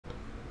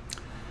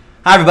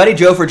Hi, everybody.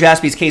 Joe for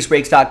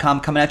JaspysCaseBreaks.com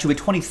coming at you with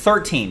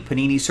 2013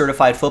 Panini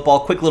Certified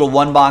Football. Quick little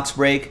one-box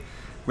break.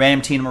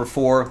 Random team number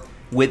 4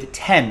 with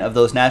 10 of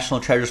those National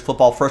Treasures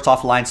football first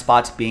off line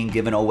spots being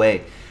given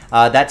away.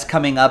 That's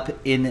coming up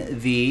in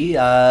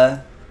the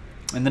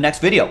next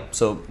video,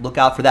 so look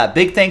out for that.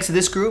 Big thanks to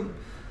this group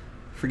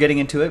for getting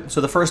into it.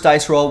 So the first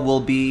dice roll will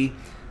be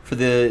for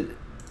the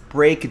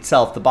break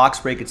itself, the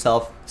box break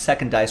itself.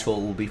 Second dice roll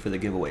will be for the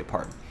giveaway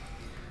part.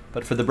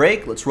 But for the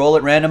break, let's roll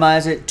it,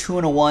 randomize it. 2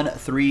 and a 1,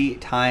 3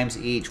 times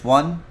each.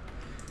 1,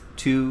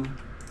 2,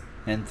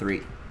 and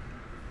 3.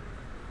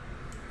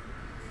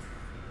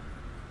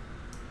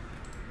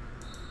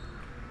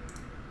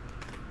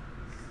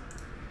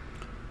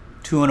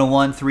 Two and a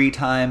 1, 3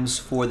 times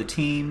for the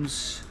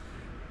teams.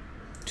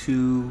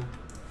 2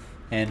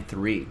 and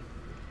 3.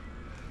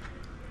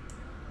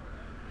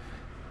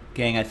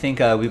 Gang, I think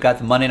we've got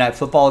the Monday Night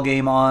Football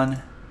game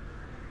on.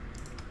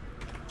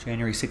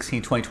 January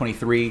 16,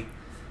 2023.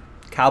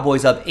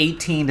 Cowboys up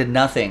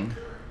 18-0 at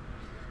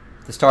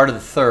the start of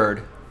the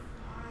third.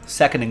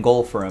 Second and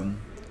goal for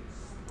him.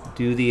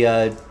 Do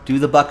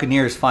the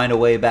Buccaneers find a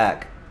way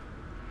back?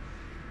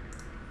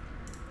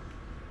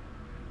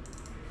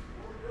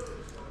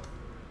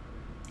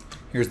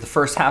 Here's the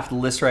first half of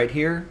the list right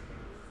here.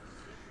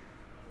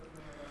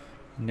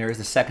 And there's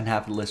the second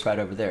half of the list right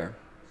over there.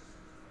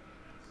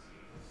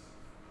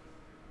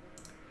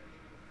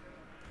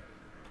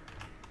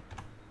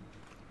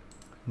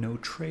 No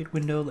trade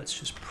window. Let's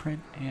just print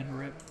and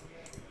rip.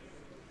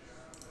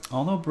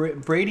 Although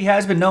Brady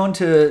has been known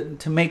to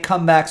make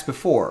comebacks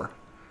before.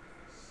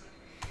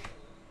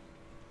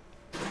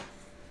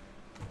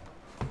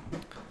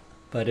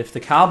 But if the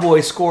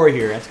Cowboys score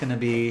here, that's gonna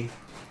be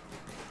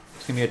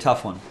a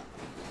tough one.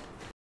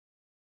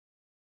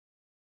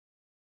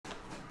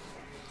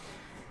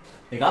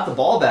 They got the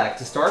ball back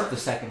to start the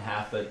second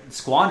half, but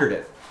squandered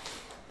it.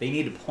 They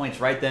needed points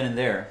right then and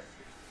there.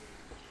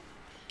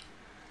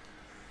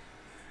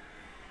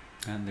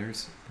 And there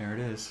it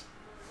is.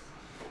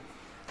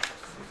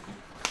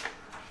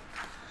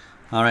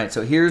 All right,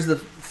 so here's the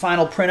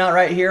final printout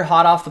right here,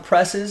 hot off the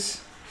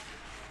presses.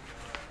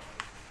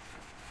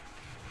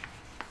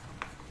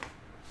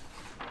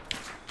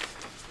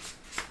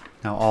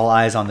 Now all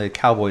eyes on the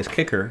Cowboys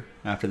kicker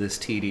after this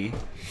TD.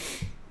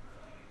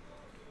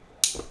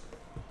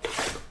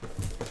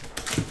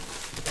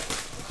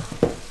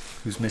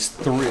 Who's missed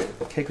 3?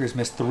 The kicker's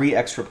missed 3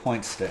 extra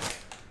points today.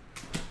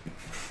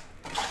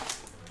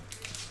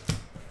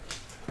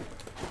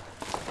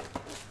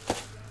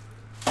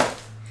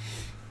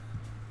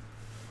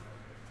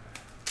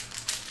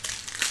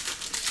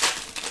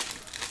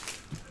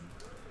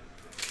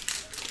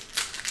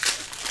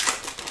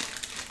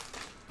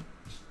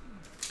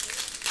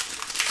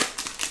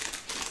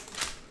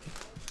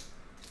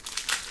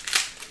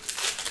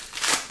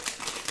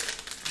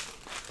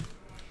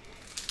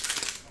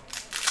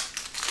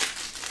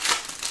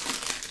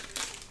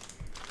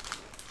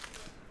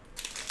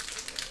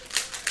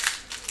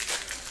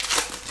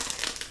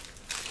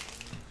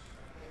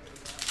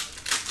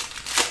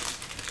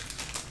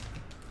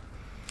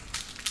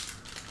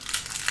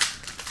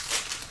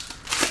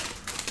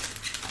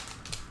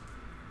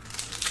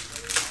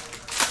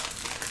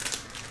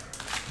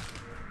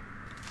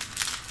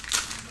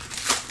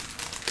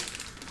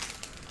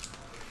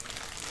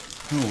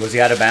 Ooh, was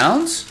he out of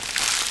bounds?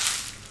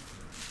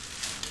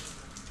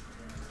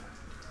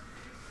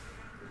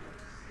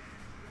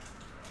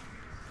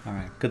 All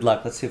right, good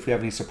luck. Let's see if we have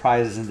any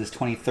surprises in this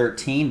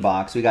 2013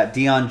 box. We got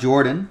Dion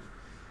Jordan,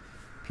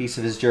 piece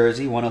of his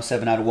jersey,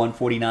 107 out of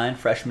 149,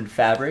 freshman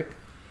fabric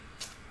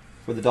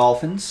for the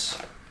Dolphins.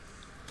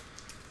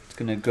 It's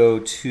going to go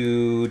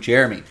to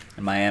Jeremy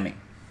in Miami.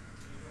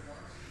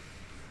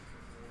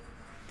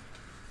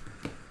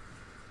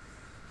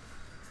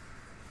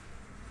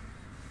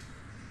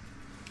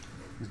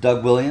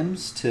 Doug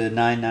Williams to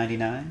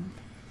 $9.99.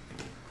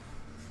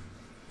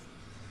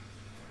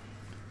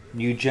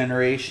 New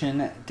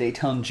generation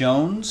Dayton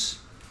Jones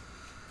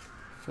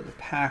for the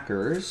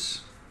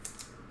Packers.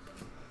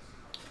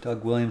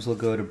 Doug Williams will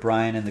go to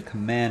Brian and the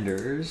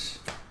Commanders.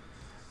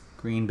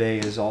 Green Bay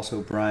is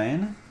also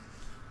Brian.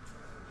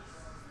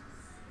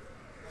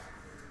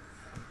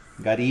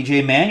 We got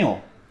E.J.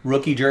 Manuel,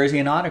 rookie jersey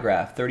and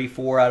autograph,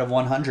 34 out of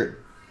 100.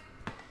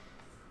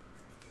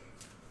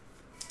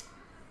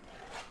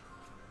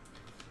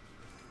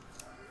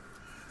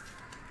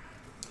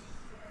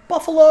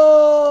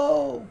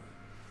 Buffalo!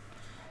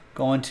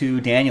 Going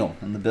to Daniel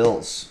and the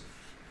Bills.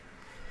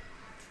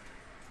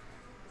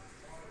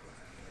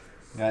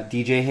 Got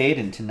DJ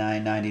Hayden to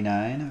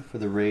 $9.99 for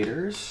the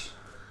Raiders.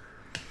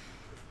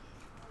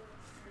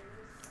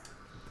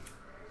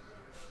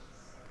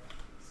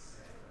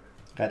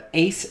 Got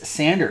Ace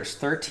Sanders,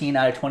 13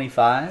 out of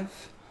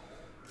 25.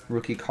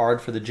 Rookie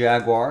card for the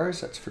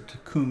Jaguars. That's for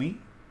Takumi.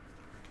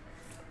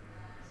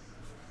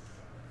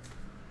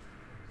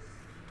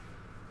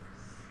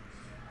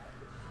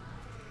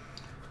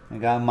 I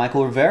got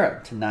Michael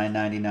Rivera to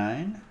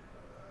 $9.99.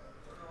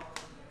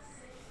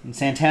 And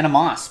Santana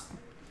Moss,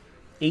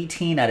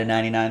 18 out of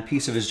 99.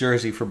 Piece of his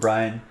jersey for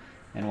Brian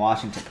and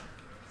Washington.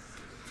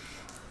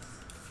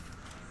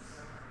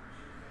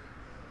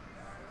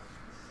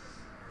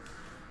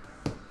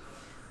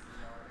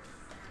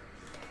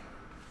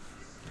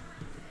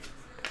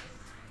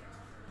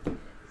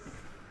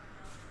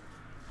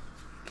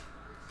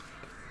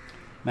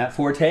 Matt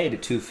Forte to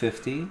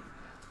 250.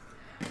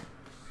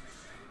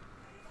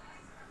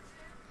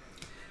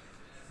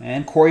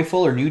 And Corey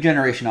Fuller, New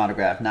Generation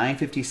autograph,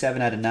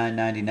 957 out of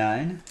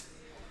 999.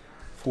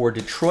 For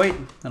Detroit,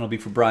 that'll be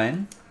for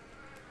Brian.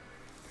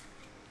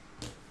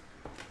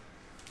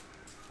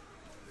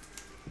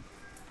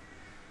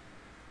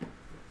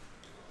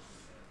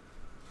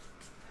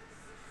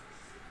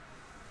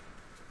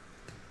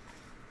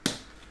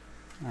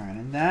 All right,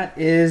 and that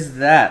is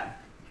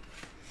that.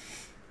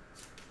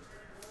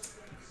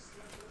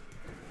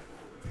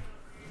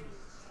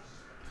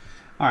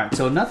 All right,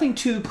 so nothing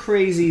too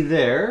crazy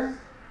there.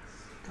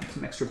 Got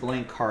some extra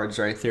blank cards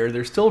right there.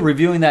 They're still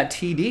reviewing that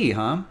TD,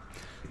 huh?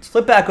 Let's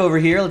flip back over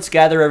here. Let's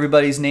gather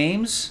everybody's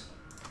names.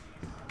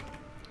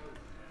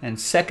 And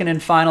second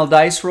and final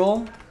dice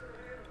roll.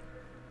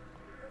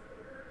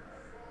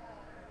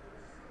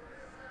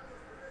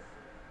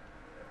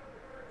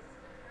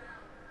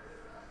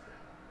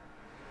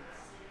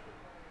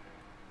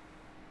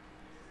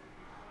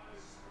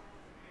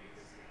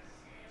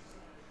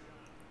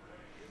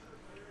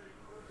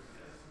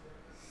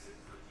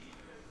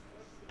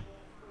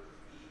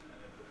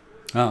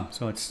 Oh,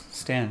 so it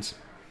stands.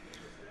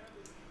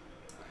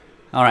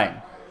 All right.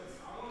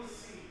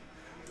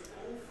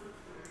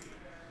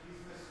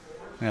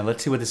 Yeah,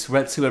 let's see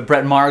what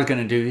Brett Maher is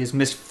going to do. He's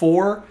missed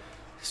 4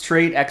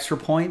 straight extra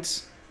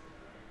points.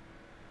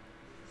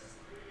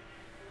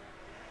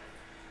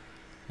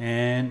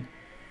 And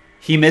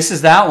he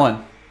misses that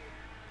one.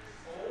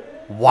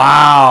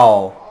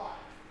 Wow.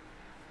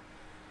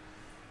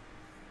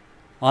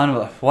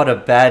 What a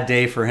bad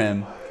day for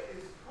him.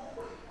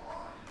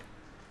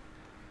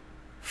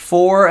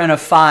 4 and a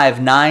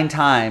 5, 9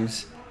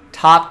 times.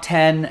 Top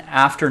 10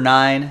 after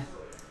 9.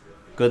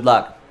 Good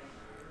luck.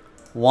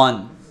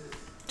 1,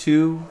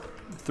 2,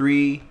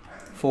 3,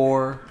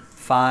 4,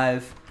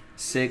 5,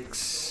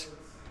 6,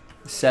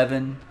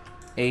 7,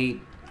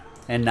 8,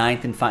 and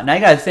 9th and final. Now you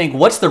got to think,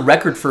 what's the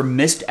record for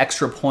missed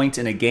extra points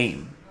in a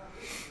game?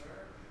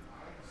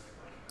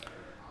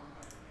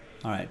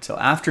 All right, so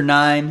after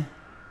 9,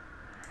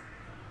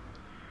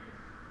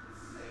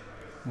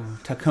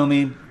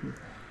 Takumi,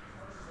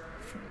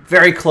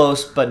 very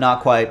close, but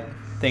not quite.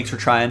 Thanks for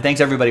trying. Thanks,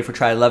 everybody, for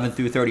trying 11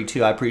 through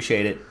 32. I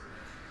appreciate it.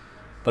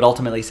 But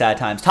ultimately, sad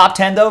times. Top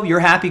 10, though, you're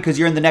happy because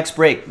you're in the next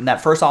break, in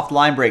that first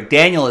off-the-line break.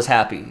 Daniel is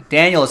happy.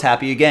 Daniel is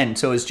happy again.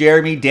 So is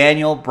Jeremy,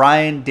 Daniel,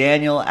 Brian,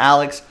 Daniel,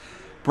 Alex,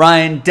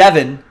 Brian,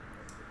 Devin,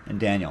 and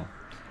Daniel.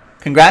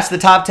 Congrats to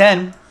the top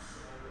 10.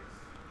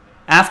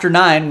 After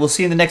 9, we'll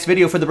see you in the next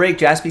video for the break.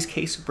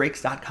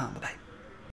 JaspysCaseBreaks.com. Bye-bye.